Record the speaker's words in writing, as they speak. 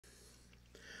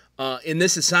In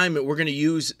this assignment, we're going to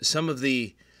use some of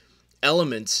the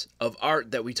elements of art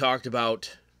that we talked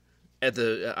about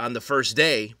on the first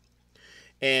day,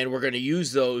 and we're going to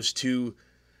use those to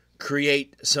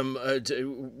create some.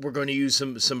 We're going to use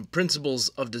some principles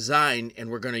of design,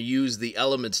 and we're going to use the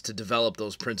elements to develop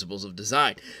those principles of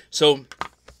design. So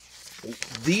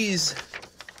these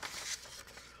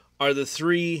are the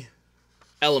three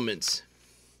elements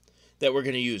that we're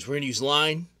going to use. We're going to use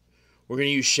line, we're going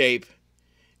to use shape,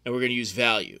 and we're going to use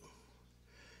value.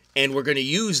 And we're going to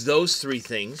use those three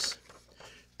things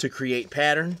to create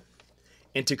pattern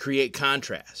and to create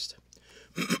contrast.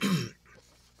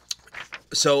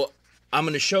 So I'm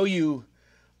going to show you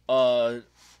a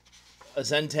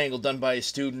zentangle done by a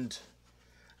student,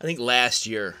 I think last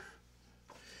year.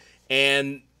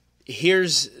 And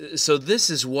so this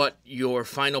is what your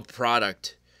final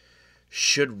product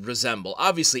should resemble.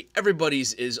 Obviously,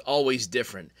 everybody's is always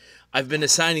different. I've been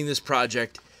assigning this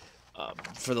project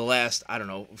for the last, I don't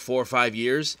know, 4 or 5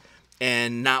 years,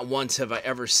 and not once have I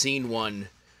ever seen one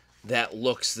that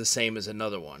looks the same as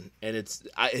another one. And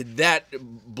that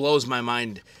blows my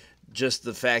mind, just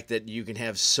the fact that you can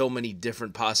have so many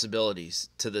different possibilities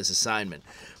to this assignment.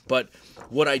 But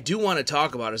what I do want to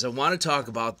talk about is I want to talk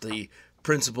about the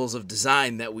principles of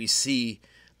design that we see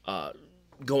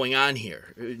going on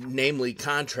here, namely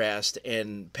contrast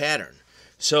and pattern.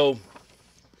 So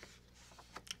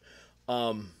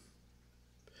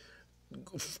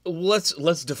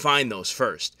let's define those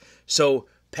first. So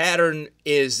pattern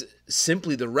is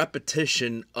simply the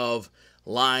repetition of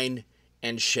line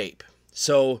and shape.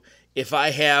 So if I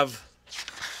have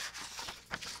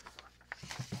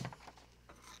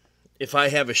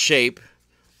a shape,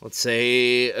 let's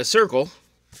say a circle,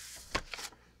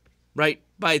 right?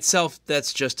 By itself,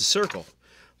 that's just a circle.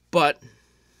 But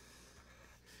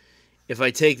if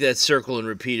I take that circle and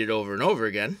repeat it over and over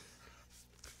again,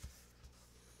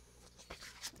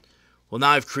 well,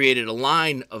 now I've created a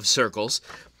line of circles,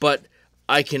 but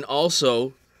I can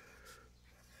also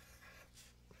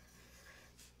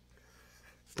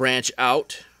branch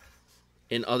out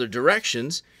in other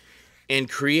directions and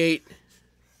create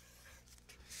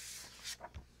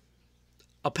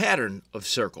a pattern of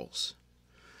circles.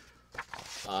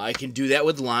 I can do that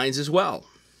with lines as well.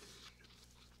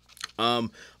 A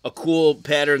cool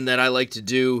pattern that I like to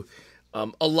do,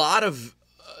 a lot of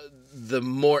the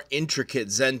more intricate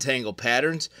zentangle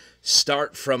patterns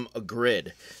start from a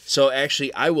grid. So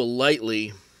actually I'm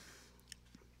going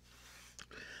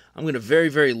to very,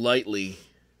 very lightly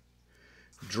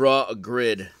draw a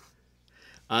grid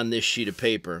on this sheet of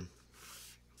paper.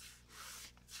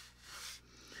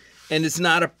 And it's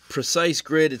not a precise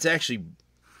grid, it's actually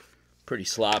pretty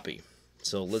sloppy.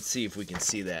 So let's see if we can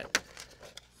see that.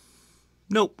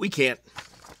 Nope, we can't.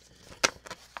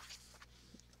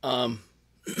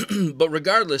 But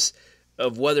regardless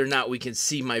of whether or not we can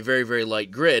see my very, very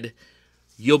light grid,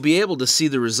 you'll be able to see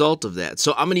the result of that.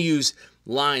 So I'm going to use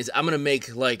lines. I'm going to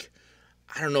make, like,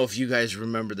 I don't know if you guys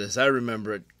remember this. I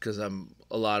remember it because I'm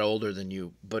a lot older than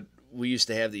you. But we used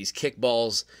to have these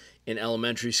kickballs in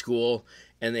elementary school,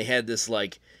 and they had this,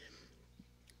 like,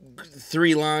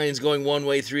 3 lines going one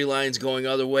way, 3 lines going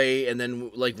other way, and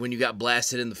then, like, when you got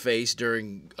blasted in the face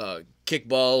during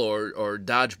kickball or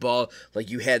dodgeball, like,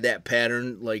 you had that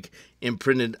pattern, like,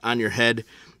 imprinted on your head.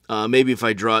 Maybe if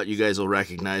I draw it, you guys will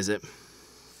recognize it.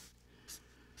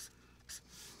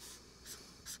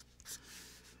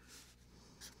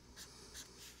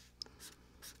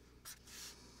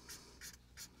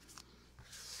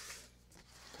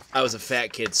 I was a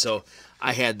fat kid, so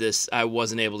I had this. I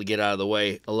wasn't able to get out of the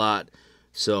way a lot,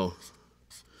 so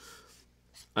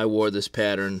I wore this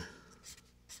pattern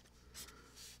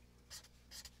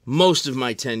most of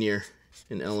my tenure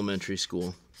in elementary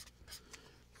school.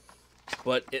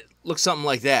 But it looks something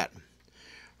like that,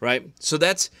 right? So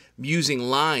that's using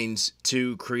lines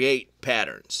to create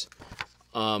patterns.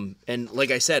 And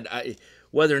like I said,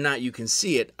 whether or not you can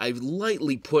see it, I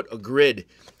lightly put a grid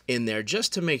in there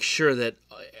just to make sure that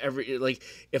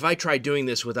if I try doing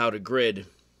this without a grid,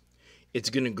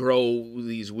 it's going to grow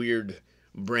these weird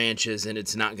branches and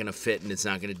it's not going to fit and it's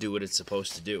not going to do what it's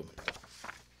supposed to do.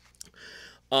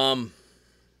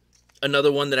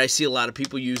 Another one that I see a lot of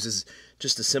people use is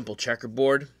just a simple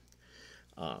checkerboard.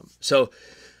 So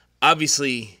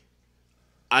obviously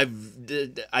I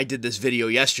did this video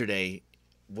yesterday,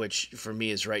 which for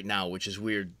me is right now, which is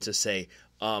weird to say.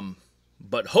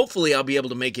 But hopefully I'll be able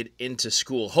to make it into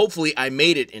school. Hopefully I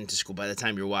made it into school by the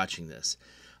time you're watching this.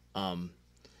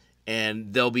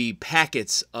 And there'll be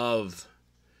packets of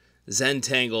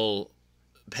zentangle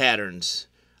patterns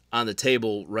on the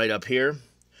table right up here.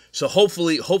 So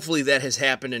hopefully that has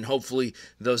happened, and hopefully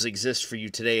those exist for you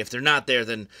today. If they're not there,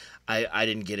 then I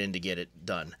didn't get in to get it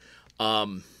done.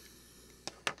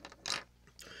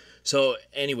 So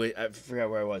anyway, I forgot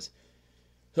where I was.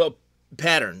 So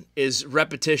pattern is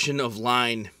repetition of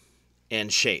line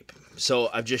and shape. So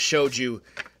I've just showed you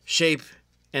shape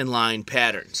and line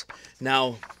patterns.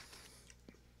 Now,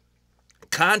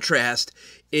 contrast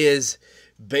is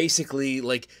basically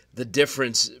like the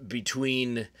difference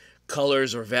between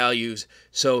colors or values.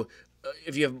 So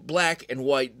if you have black and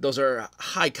white, those are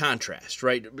high contrast,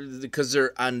 right? Because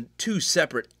they're on two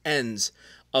separate ends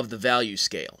of the value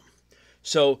scale.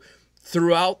 So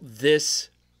throughout this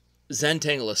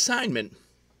zentangle assignment,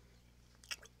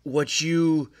 what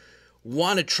you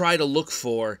want to try to look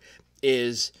for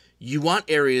is you want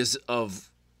areas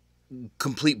of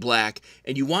complete black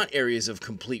and you want areas of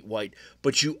complete white,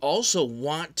 but you also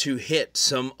want to hit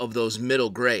some of those middle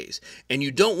grays. And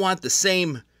you don't want the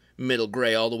same middle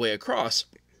gray all the way across.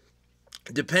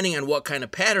 Depending on what kind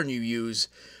of pattern you use,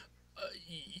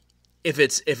 if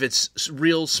it's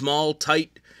real small,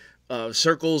 tight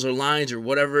circles or lines or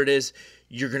whatever it is,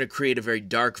 you're going to create a very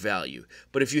dark value.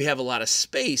 But if you have a lot of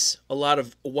space, a lot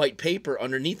of white paper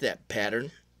underneath that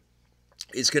pattern,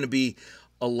 it's going to be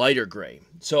a lighter gray.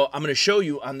 So I'm going to show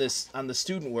you on the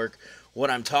student work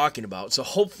what I'm talking about. So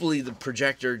hopefully the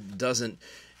projector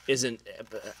isn't.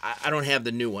 I don't have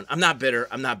the new one. I'm not bitter.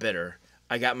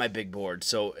 I got my big board.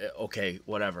 So okay,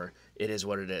 whatever. It is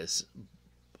what it is.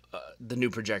 The new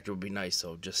projector would be nice,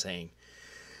 though. Just saying.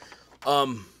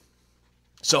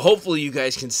 So hopefully you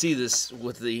guys can see this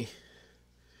with the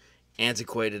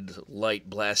antiquated light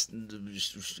blast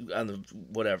on the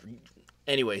whatever.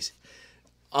 Anyways,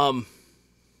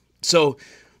 so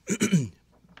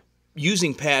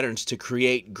using patterns to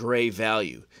create gray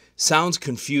value sounds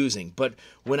confusing, but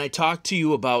when I talk to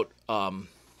you about the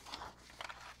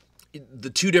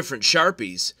two different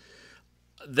Sharpies,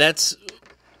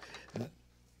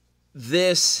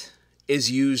 this is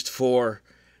used for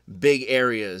big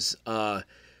areas,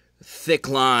 thick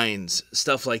lines,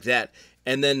 stuff like that.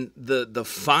 And then the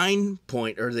fine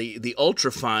point, or the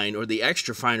ultra fine, or the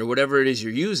extra fine, or whatever it is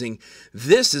you're using,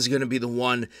 this is going to be the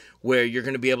one where you're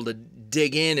going to be able to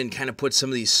dig in and kind of put some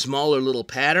of these smaller little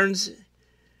patterns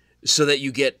so that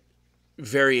you get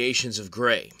variations of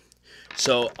gray.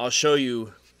 So I'll show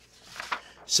you.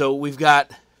 So we've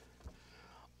got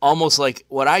almost like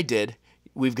what I did.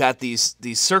 We've got these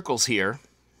circles here.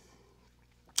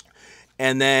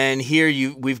 And then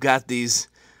here we've got these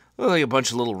like a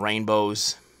bunch of little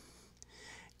rainbows.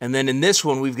 And then in this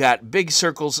one we've got big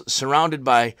circles surrounded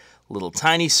by little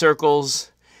tiny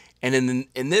circles. And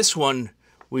in this one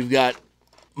we've got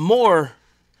more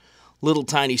little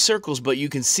tiny circles, but you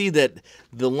can see that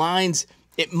the lines,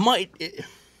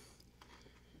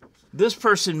 this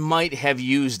person might have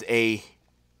used a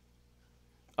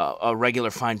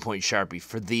regular fine point Sharpie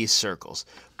for these circles,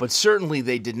 but certainly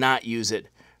they did not use it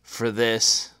for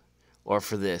this or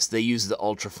for this. They use the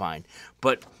ultrafine.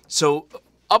 But so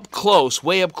up close,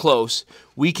 way up close,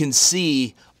 we can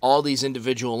see all these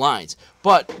individual lines.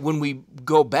 But when we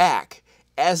go back,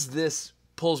 as this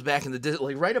pulls back in the,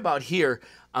 like right about here,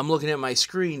 I'm looking at my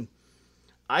screen,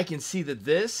 I can see that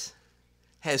this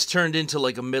has turned into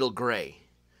like a middle gray.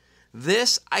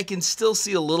 This, I can still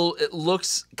see a little, it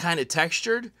looks kind of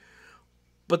textured,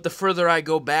 but the further I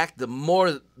go back, the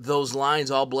more those lines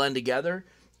all blend together,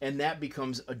 and that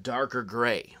becomes a darker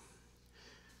gray.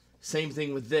 Same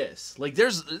thing with this. Like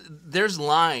there's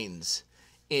lines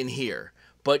in here,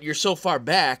 but you're so far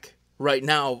back right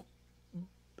now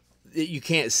that you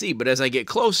can't see. But as I get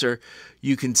closer,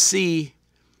 you can see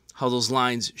how those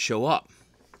lines show up.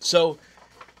 So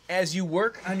as you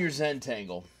work on your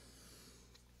zentangle,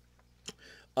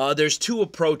 there's two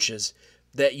approaches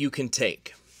that you can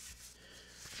take.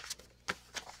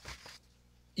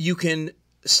 You can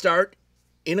start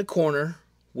in a corner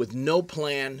with no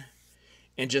plan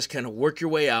and just kind of work your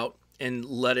way out and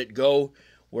let it go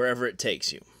wherever it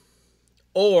takes you.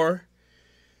 Or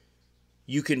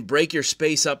you can break your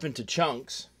space up into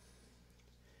chunks,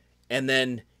 and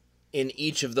then in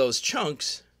each of those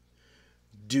chunks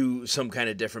do some kind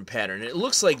of different pattern. It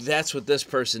looks like that's what this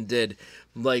person did.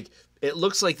 Like, it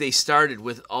looks like they started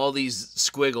with all these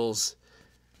squiggles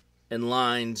and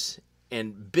lines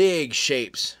and big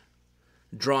shapes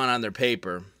drawn on their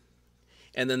paper,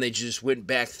 and then they just went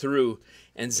back through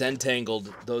and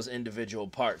zentangled those individual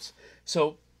parts.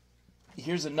 So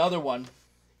here's another one,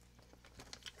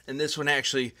 and this one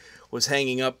actually was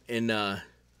hanging up in I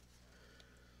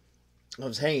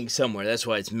was hanging somewhere, that's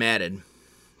why it's matted.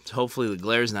 So hopefully the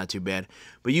glare's not too bad,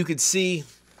 but you could see,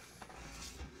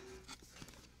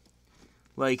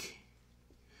 like,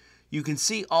 you can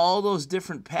see all those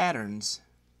different patterns.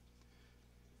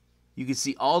 You can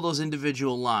see all those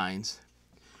individual lines.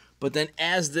 But then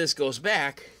as this goes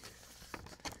back,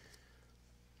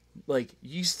 like,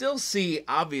 you still see,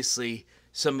 obviously,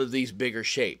 some of these bigger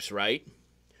shapes, right?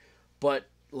 But,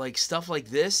 like, stuff like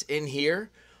this in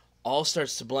here all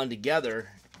starts to blend together,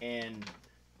 and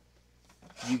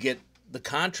you get the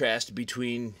contrast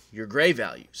between your gray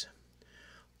values.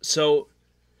 So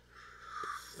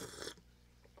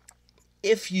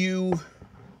if you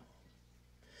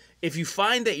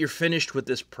find that you're finished with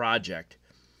this project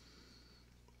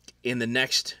in the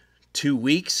next 2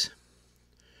 weeks,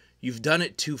 you've done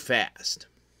it too fast.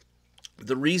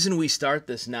 The reason we start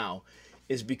this now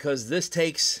is because this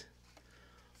takes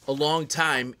a long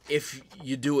time if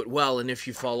you do it well and if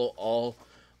you follow all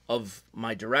of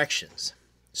my directions.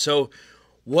 So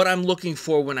what I'm looking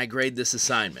for when I grade this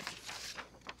assignment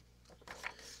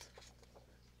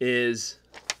is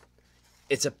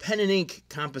it's a pen and ink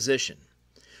composition.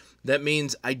 That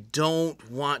means I don't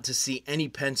want to see any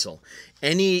pencil.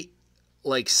 Any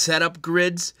like setup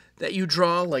grids that you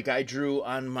draw, like I drew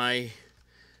on my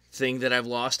thing that I've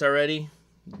lost already.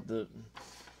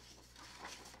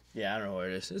 Yeah, I don't know where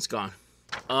it is. It's gone.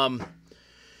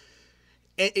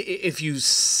 If you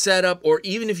set up, or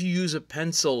even if you use a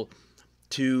pencil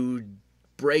to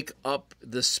break up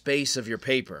the space of your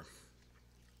paper,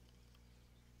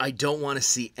 I don't want to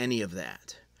see any of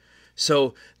that.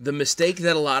 So the mistake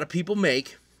that a lot of people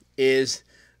make is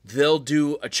they'll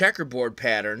do a checkerboard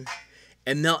pattern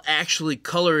and they'll actually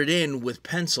color it in with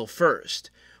pencil first.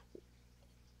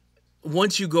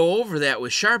 Once you go over that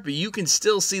with Sharpie, you can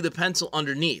still see the pencil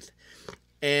underneath,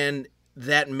 and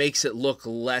that makes it look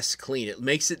less clean. It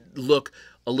makes it look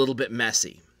a little bit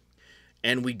messy,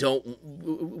 and we don't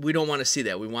want to see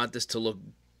that. We want this to look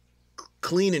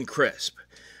clean and crisp.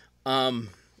 And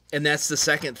that's the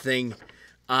second thing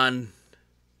on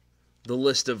the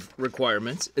list of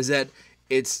requirements, is that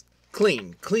it's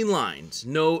clean lines.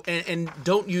 No, and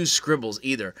don't use scribbles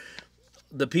either.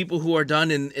 The people who are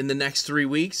done in the next 3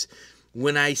 weeks,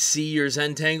 when I see your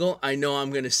zentangle, I know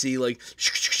I'm going to see like,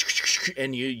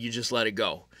 and you just let it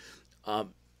go.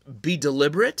 Be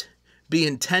deliberate, be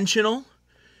intentional,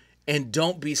 and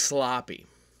don't be sloppy.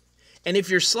 And if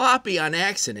you're sloppy on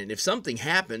accident, if something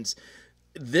happens,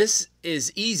 this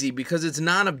is easy because it's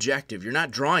non-objective. You're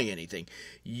not drawing anything.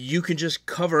 You can just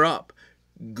cover up,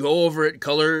 go over it,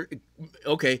 color.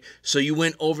 Okay, so you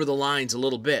went over the lines a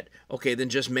little bit. Okay, then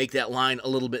just make that line a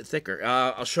little bit thicker.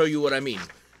 I'll show you what I mean.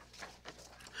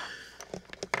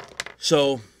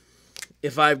 So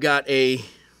if I've got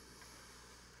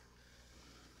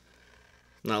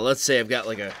now let's say I've got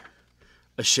like a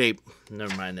shape.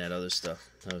 Never mind that other stuff.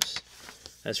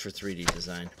 That's for 3D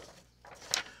design.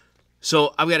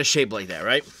 So I've got a shape like that,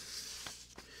 right?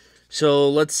 So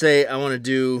let's say I want to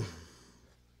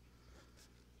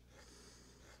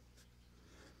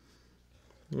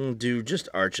do just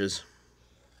arches.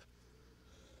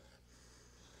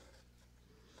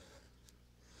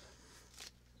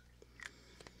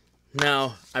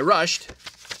 Now, I rushed,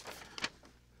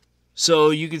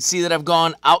 so you can see that I've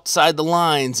gone outside the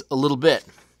lines a little bit.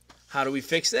 How do we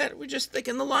fix that? We just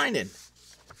thicken the line in.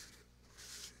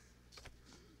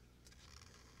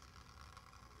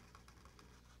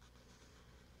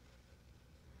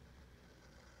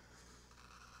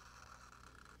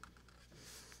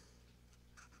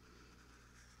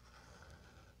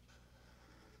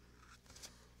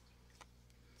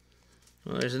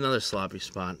 Well, there's another sloppy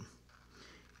spot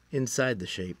inside the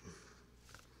shape.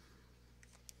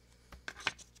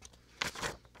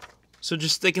 So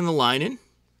just thicken the line in,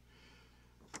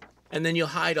 and then you'll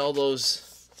hide all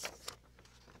those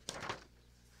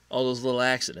little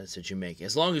accidents that you make.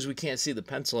 As long as we can't see the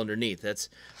pencil underneath,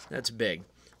 that's big.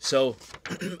 So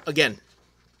again,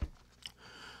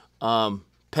 pen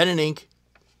and ink,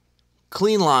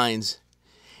 clean lines,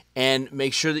 and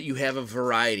make sure that you have a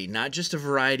variety, not just a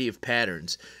variety of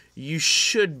patterns. You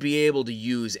should be able to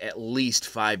use at least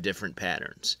 5 different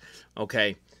patterns,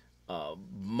 okay?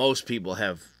 Most people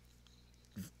have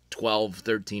 12,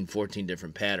 13, 14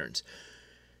 different patterns.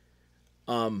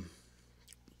 You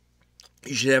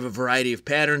should have a variety of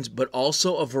patterns, but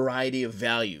also a variety of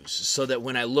values, so that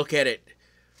when I look at it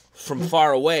from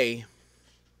far away,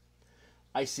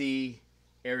 I see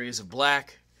areas of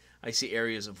black, I see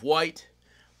areas of white,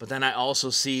 but then I also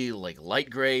see like light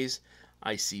grays,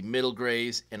 I see middle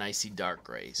grays, and I see dark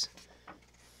grays.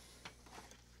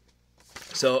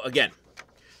 So again,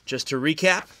 just to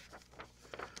recap,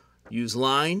 use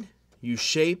line, use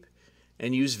shape,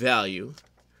 and use value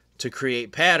to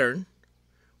create pattern,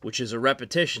 which is a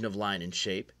repetition of line and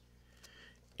shape.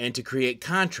 and to create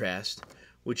contrast,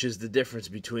 which is the difference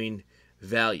between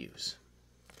values.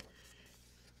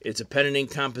 It's a pen and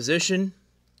ink composition.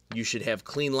 You should have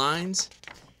clean lines.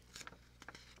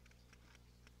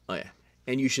 Oh yeah.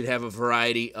 And you should have a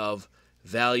variety of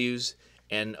values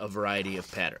and a variety of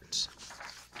patterns.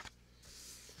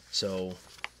 So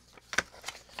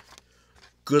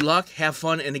good luck, have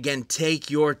fun, and again, take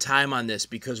your time on this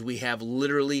because we have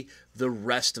literally the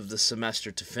rest of the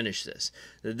semester to finish this.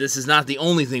 This is not the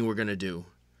only thing we're going to do,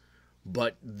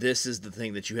 but this is the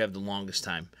thing that you have the longest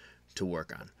time to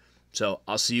work on. So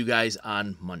I'll see you guys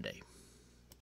on Monday.